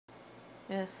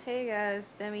Yeah. Hey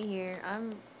guys, Demi here.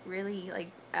 I'm really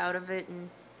out of it and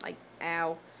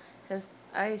ow, because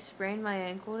I sprained my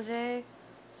ankle today,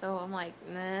 so I'm like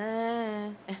nah,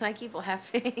 and I keep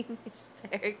laughing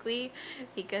hysterically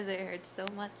because it hurts so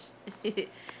much.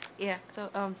 Yeah. So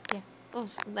yeah. Oh,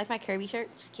 like my Kirby shirt,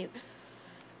 it's cute.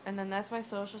 And then that's my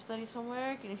social studies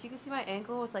homework. And if you can see my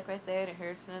ankle, it's like right there and it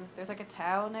hurts. And then there's like a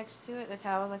towel next to it. The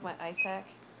towel is like my ice pack.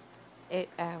 It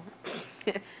ow.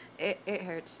 it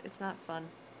hurts. It's not fun.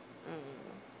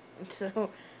 So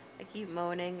I keep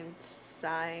moaning and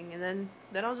sighing, and then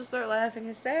I'll just start laughing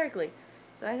hysterically.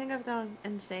 So I think I've gone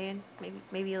insane,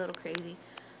 maybe a little crazy.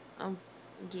 Um,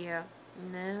 yeah.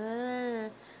 Nah.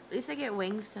 At least I get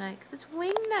wings tonight because it's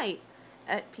wing night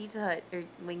at Pizza Hut or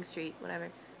Wing Street, whatever.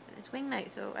 It's wing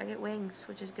night, so I get wings,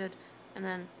 which is good. And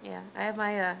then yeah, I have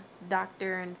my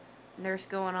doctor and nurse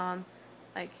going on,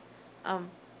 like um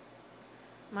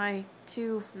my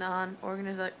two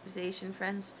non-organization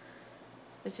friends,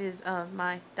 which is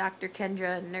my Dr.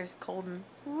 Kendra and Nurse Colden.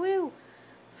 Woo!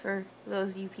 For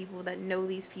those of you people that know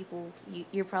these people,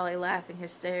 you're probably laughing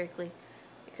hysterically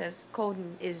because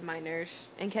Colden is my nurse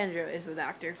and Kendra is the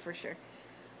doctor for sure.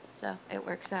 So it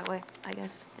works that way, I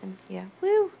guess. And yeah,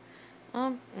 woo!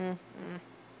 Um, mm,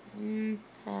 mm,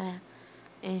 ah,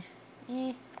 eh,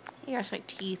 eh. Here's my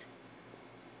teeth.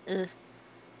 Ugh.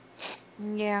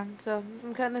 Yeah, so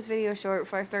I'm cutting this video short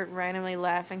before I start randomly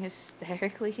laughing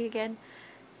hysterically again.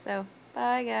 So,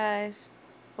 bye guys.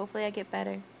 Hopefully I get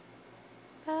better.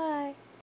 Bye.